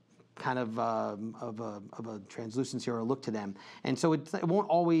kind of a translucency or a look to them. And so it won't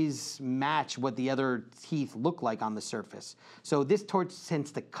always match what the other teeth look like on the surface. So this torch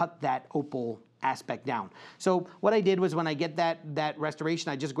tends to cut that opal aspect down. So what I did was when I get that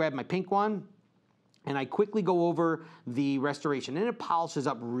restoration, I just grabbed my pink one, and I quickly go over the restoration, and it polishes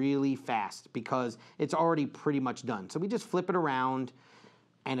up really fast because it's already pretty much done. So we just flip it around,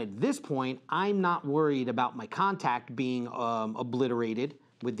 and at this point, I'm not worried about my contact being obliterated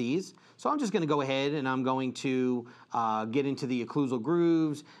with these. So I'm just gonna go ahead and I'm going to get into the occlusal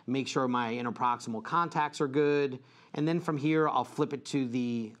grooves, make sure my interproximal contacts are good, and then from here, I'll flip it to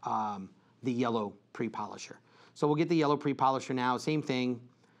the yellow pre-polisher. So we'll get the yellow pre-polisher now, same thing,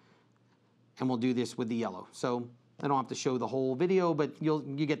 and we'll do this with the yellow. So I don't have to show the whole video, but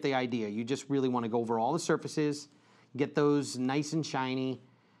you get the idea. You just really want to go over all the surfaces, get those nice and shiny,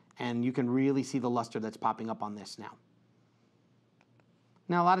 and you can really see the luster that's popping up on this now.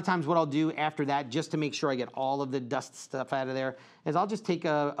 Now, a lot of times what I'll do after that, just to make sure I get all of the dust stuff out of there, is I'll just take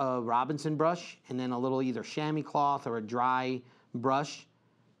a Robinson brush and then a little either chamois cloth or a dry brush,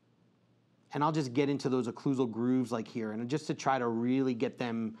 and I'll just get into those occlusal grooves like here, and just to try to really get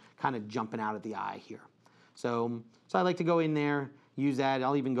them kind of jumping out at the eye here. So I like to go in there, use that.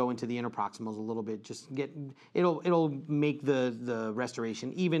 I'll even go into the interproximals a little bit. Just it'll make the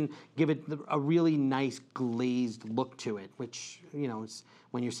restoration, even give it a really nice glazed look to it, which it's,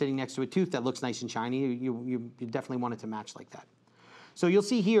 when you're sitting next to a tooth that looks nice and shiny, you definitely want it to match like that. So you'll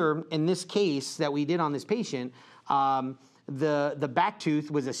see here in this case that we did on this patient. The back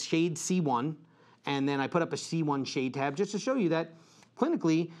tooth was a shade C1, and then I put up a C1 shade tab just to show you that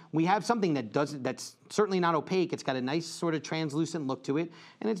clinically we have something that's certainly not opaque. It's got a nice sort of translucent look to it,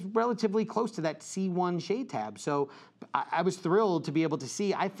 and it's relatively close to that C1 shade tab. So I was thrilled to be able to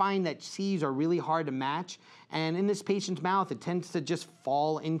see. I find that Cs are really hard to match, and in this patient's mouth, it tends to just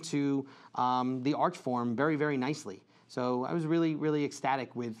fall into the arch form very, very nicely. So I was really, really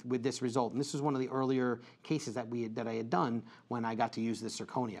ecstatic with this result. And this was one of the earlier cases that I had done when I got to use this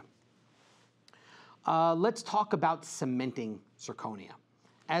zirconia. Let's talk about cementing zirconia.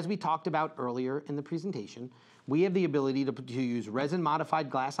 As we talked about earlier in the presentation, we have the ability to use resin-modified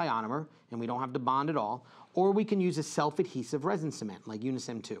glass ionomer, and we don't have to bond at all, or we can use a self-adhesive resin cement like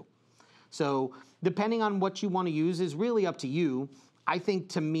Unisem 2. So depending on what you want to use is really up to you. I think,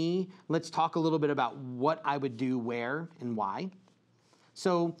 to me, let's talk a little bit about what I would do where and why.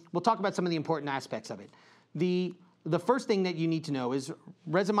 So we'll talk about some of the important aspects of it. The first thing that you need to know is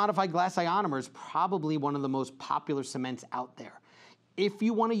resin-modified glass ionomer is probably one of the most popular cements out there. If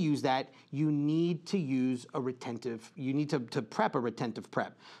you want to use that, you need to use a retentive, you need to prep a retentive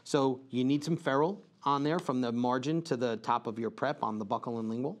prep. So you need some ferrule on there from the margin to the top of your prep on the buccal and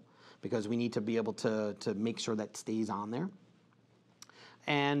lingual, because we need to be able to make sure that stays on there.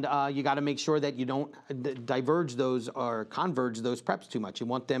 And you got to make sure that you don't diverge those or converge those preps too much. You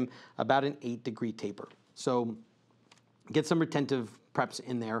want them about an 8-degree taper. So get some retentive preps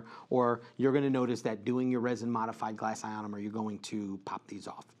in there, or you're going to notice that doing your resin-modified glass ionomer, you're going to pop these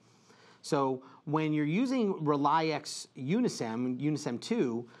off. So when you're using Reliex Unisem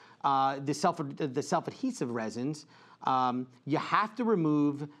 2, the self-adhesive resins, you have to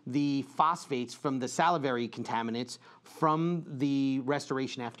remove the phosphates from the salivary contaminants from the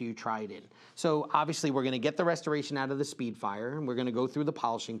restoration after you try it in. So obviously we're going to get the restoration out of the speed fire, and we're going to go through the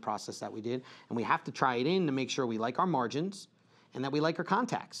polishing process that we did, and we have to try it in to make sure we like our margins and that we like our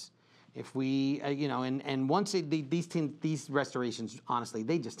contacts. If we, and once these restorations, honestly,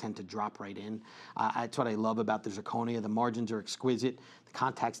 they just tend to drop right in. That's what I love about the zirconia. The margins are exquisite. The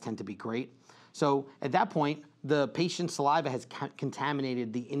contacts tend to be great. So at that point, the patient's saliva has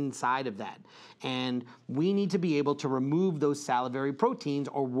contaminated the inside of that. And we need to be able to remove those salivary proteins,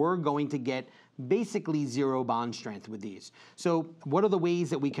 or we're going to get basically zero bond strength with these. So what are the ways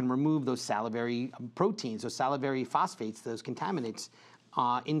that we can remove those salivary proteins, those salivary phosphates, those contaminants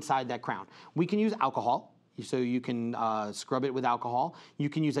inside that crown? We can use alcohol. So you can scrub it with alcohol. You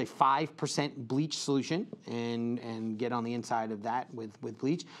can use a 5% bleach solution and get on the inside of that with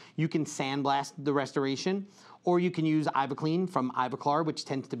bleach. You can sandblast the restoration, or you can use Ivoclean from Ivoclar, which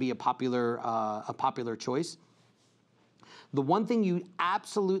tends to be a popular choice. The one thing you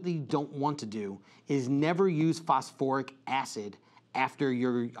absolutely don't want to do is never use phosphoric acid after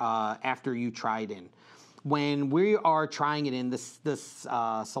you try it in. When we are trying it in, this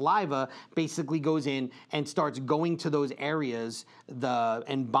saliva basically goes in and starts going to those areas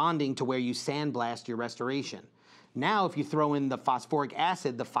and bonding to where you sandblast your restoration. Now, if you throw in the phosphoric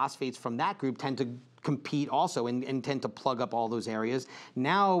acid, the phosphates from that group tend to compete also and tend to plug up all those areas.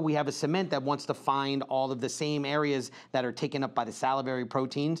 Now we have a cement that wants to find all of the same areas that are taken up by the salivary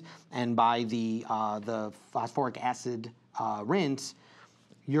proteins and by the phosphoric acid rinse.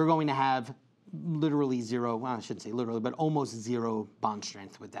 You're going to have literally zero, well, I shouldn't say literally, but almost zero bond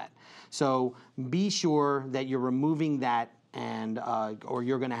strength with that. So be sure that you're removing that, and or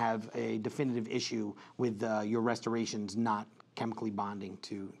you're going to have a definitive issue with your restorations not chemically bonding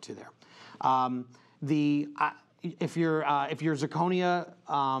to there. If your zirconia,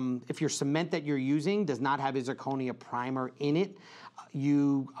 if your cement that you're using does not have a zirconia primer in it,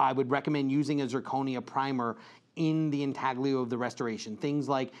 I would recommend using a zirconia primer in the intaglio of the restoration. Things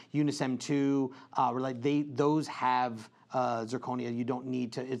like Unisem 2, those have zirconia. You don't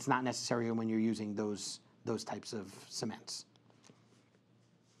need to, it's not necessary when you're using those types of cements.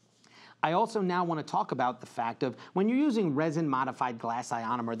 I also now want to talk about the fact of when you're using resin-modified glass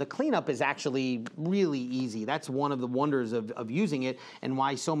ionomer, the cleanup is actually really easy. That's one of the wonders of using it, and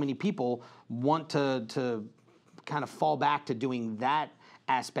why so many people want to kind of fall back to doing that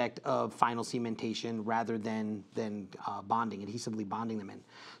aspect of final cementation rather than adhesively bonding them in.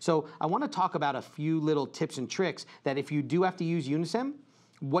 So I want to talk about a few little tips and tricks that if you do have to use Unisem,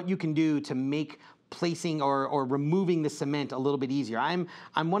 what you can do to make placing or removing the cement a little bit easier. I'm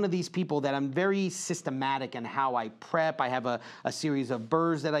one of these people that I'm very systematic in how I prep. I have a series of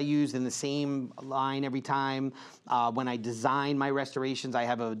burrs that I use in the same line every time. When I design my restorations, I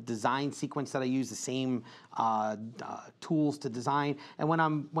have a design sequence that I use the same tools to design. And when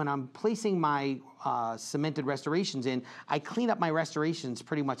I'm placing my cemented restorations in, I clean up my restorations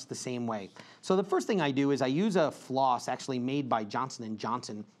pretty much the same way. So the first thing I do is I use a floss actually made by Johnson &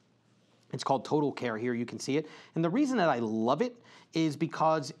 Johnson. It's called Total Care here, you can see it. And the reason that I love it is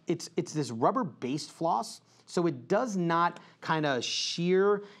because it's this rubber-based floss, so it does not kind of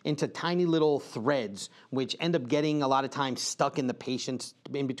shear into tiny little threads, which end up getting a lot of times stuck in the patient's,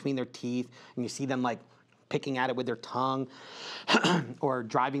 in between their teeth, and you see them like picking at it with their tongue or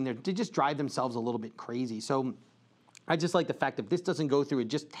they just drive themselves a little bit crazy. So I just like the fact that if this doesn't go through, it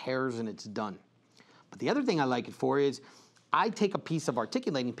just tears and it's done. But the other thing I like it for is I take a piece of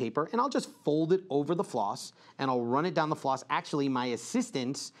articulating paper and I'll just fold it over the floss and I'll run it down the floss. Actually, my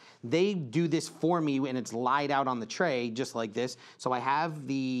assistants, they do this for me and it's laid out on the tray just like this. So I have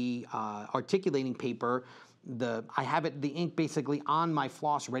the articulating paper, I have the ink basically on my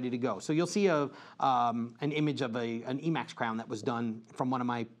floss ready to go. So you'll see an image of an Emax crown that was done from one of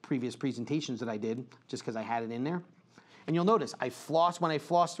my previous presentations that I did just because I had it in there. And you'll notice when I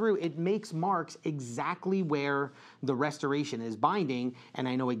floss through, it makes marks exactly where the restoration is binding, and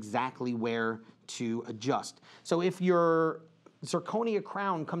I know exactly where to adjust. So if your zirconia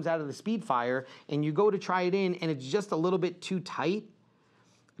crown comes out of the Speedfire and you go to try it in and it's just a little bit too tight,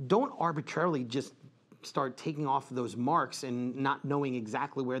 don't arbitrarily just start taking off those marks and not knowing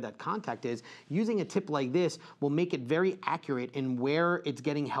exactly where that contact is. Using a tip like this will make it very accurate in where it's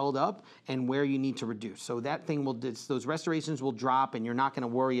getting held up and where you need to reduce. So that thing those restorations will drop, and you're not going to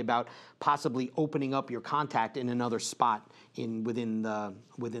worry about possibly opening up your contact in another spot within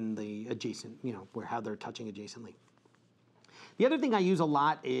the adjacent, how they're touching adjacently. The other thing I use a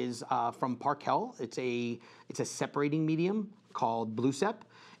lot is from Parkel. It's a separating medium called Blue Sep.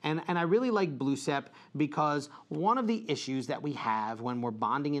 And I really like Blue Sep because one of the issues that we have when we're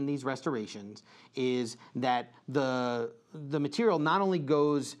bonding in these restorations is that the material not only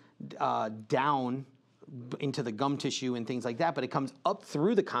goes down into the gum tissue and things like that, but it comes up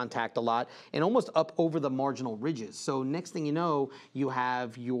through the contact a lot and almost up over the marginal ridges. So next thing you know, you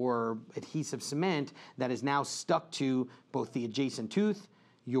have your adhesive cement that is now stuck to both the adjacent tooth,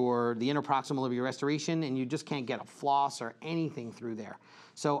 the interproximal of your restoration, and you just can't get a floss or anything through there.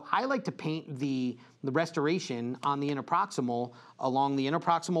 So I like to paint the restoration on the interproximal along the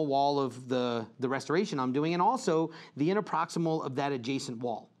interproximal wall of the restoration I'm doing, and also the interproximal of that adjacent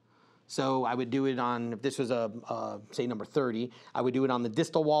wall. So I would do it on, if this was say number 30, I would do it on the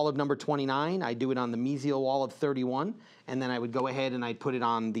distal wall of number 29, I'd do it on the mesial wall of 31, and then I would go ahead and I'd put it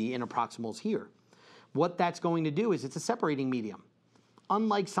on the interproximals here. What that's going to do is it's a separating medium.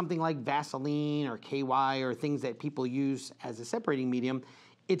 Unlike something like Vaseline or KY or things that people use as a separating medium,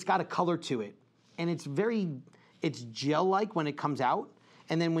 it's got a color to it. And it's gel-like when it comes out.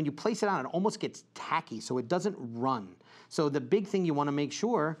 And then when you place it on, it almost gets tacky, so it doesn't run. So the big thing you want to make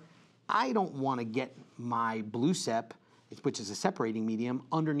sure, I don't want to get my Blue Sep, which is a separating medium,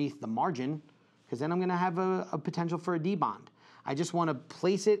 underneath the margin, because then I'm going to have a potential for a debond. I just want to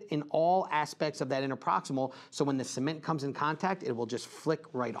place it in all aspects of that interproximal, so when the cement comes in contact, it will just flick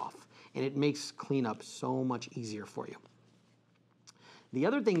right off. And it makes cleanup so much easier for you. The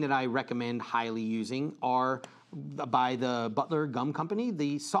other thing that I recommend highly using are, by the Butler Gum Company,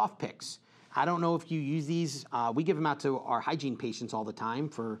 the soft picks. I don't know if you use these. We give them out to our hygiene patients all the time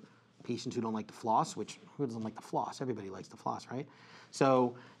for patients who don't like to floss, which who doesn't like to floss? Everybody likes to floss, right?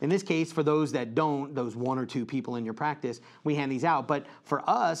 So in this case, for those that don't, those 1 or 2 people in your practice, we hand these out. But for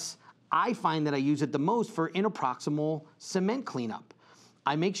us, I find that I use it the most for interproximal cement cleanup.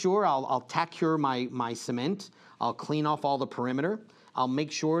 I make sure I'll tack cure my cement. I'll clean off all the perimeter. I'll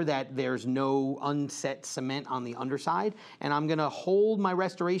make sure that there's no unset cement on the underside. And I'm going to hold my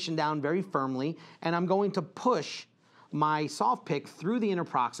restoration down very firmly. And I'm going to push my soft pick through the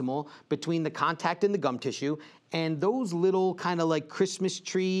interproximal between the contact and the gum tissue, and those little kind of like Christmas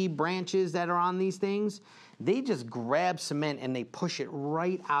tree branches that are on these things, they just grab cement and they push it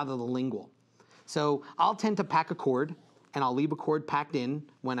right out of the lingual. So I'll tend to pack a cord, and I'll leave a cord packed in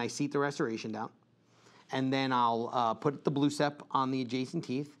when I seat the restoration down, and then I'll put the Blue Sep on the adjacent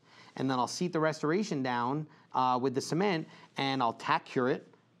teeth, and then I'll seat the restoration down with the cement, and I'll tack cure it,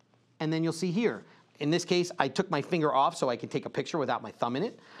 and then you'll see here. In this case, I took my finger off so I could take a picture without my thumb in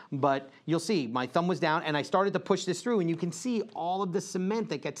it. But you'll see, my thumb was down, and I started to push this through, and you can see all of the cement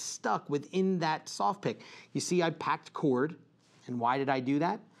that gets stuck within that soft pick. You see I packed cord, and why did I do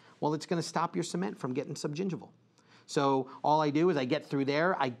that? Well, it's going to stop your cement from getting subgingival. So all I do is I get through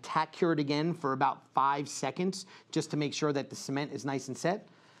there, I tack cure it again for about 5 seconds just to make sure that the cement is nice and set,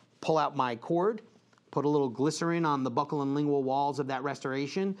 pull out my cord, put a little glycerin on the buccal and lingual walls of that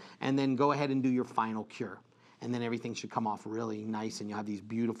restoration, and then go ahead and do your final cure. And then everything should come off really nice, and you'll have these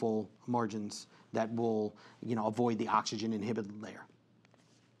beautiful margins that will, avoid the oxygen inhibited layer.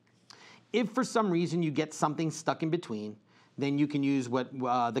 If for some reason you get something stuck in between, then you can use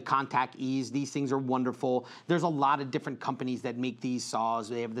the Contact Ease. These things are wonderful. There's a lot of different companies that make these saws.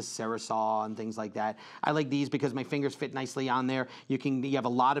 They have the Cerasaw and things like that. I like these because my fingers fit nicely on there. You have a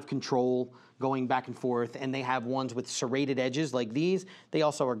lot of control going back and forth, and they have ones with serrated edges like these. They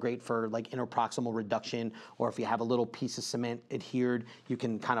also are great for like interproximal reduction, or if you have a little piece of cement adhered, you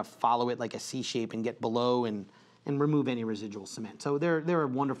can kind of follow it like a C shape and get below and remove any residual cement. So they're a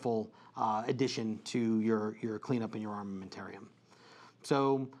wonderful addition to your cleanup in your armamentarium.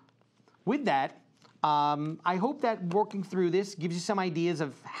 So with that, I hope that working through this gives you some ideas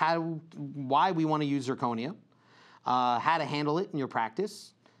of why we want to use zirconia, how to handle it in your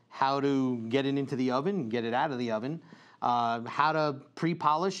practice, how to get it into the oven and get it out of the oven, how to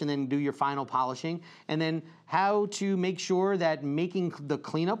pre-polish and then do your final polishing, and then how to make sure that making the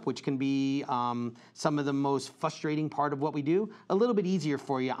cleanup, which can be some of the most frustrating part of what we do, a little bit easier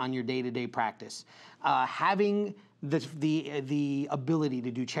for you on your day-to-day practice. Having the ability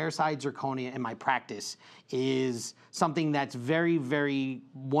to do chairside zirconia in my practice is something that's very, very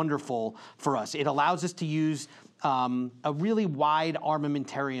wonderful for us. It allows us to use a really wide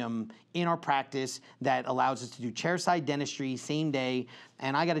armamentarium in our practice that allows us to do chairside dentistry same day.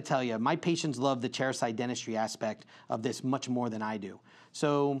 And I got to tell you, my patients love the chairside dentistry aspect of this much more than I do.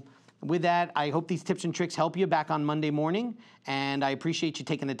 So with that, I hope these tips and tricks help you back on Monday morning, and I appreciate you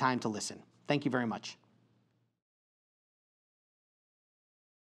taking the time to listen. Thank you very much.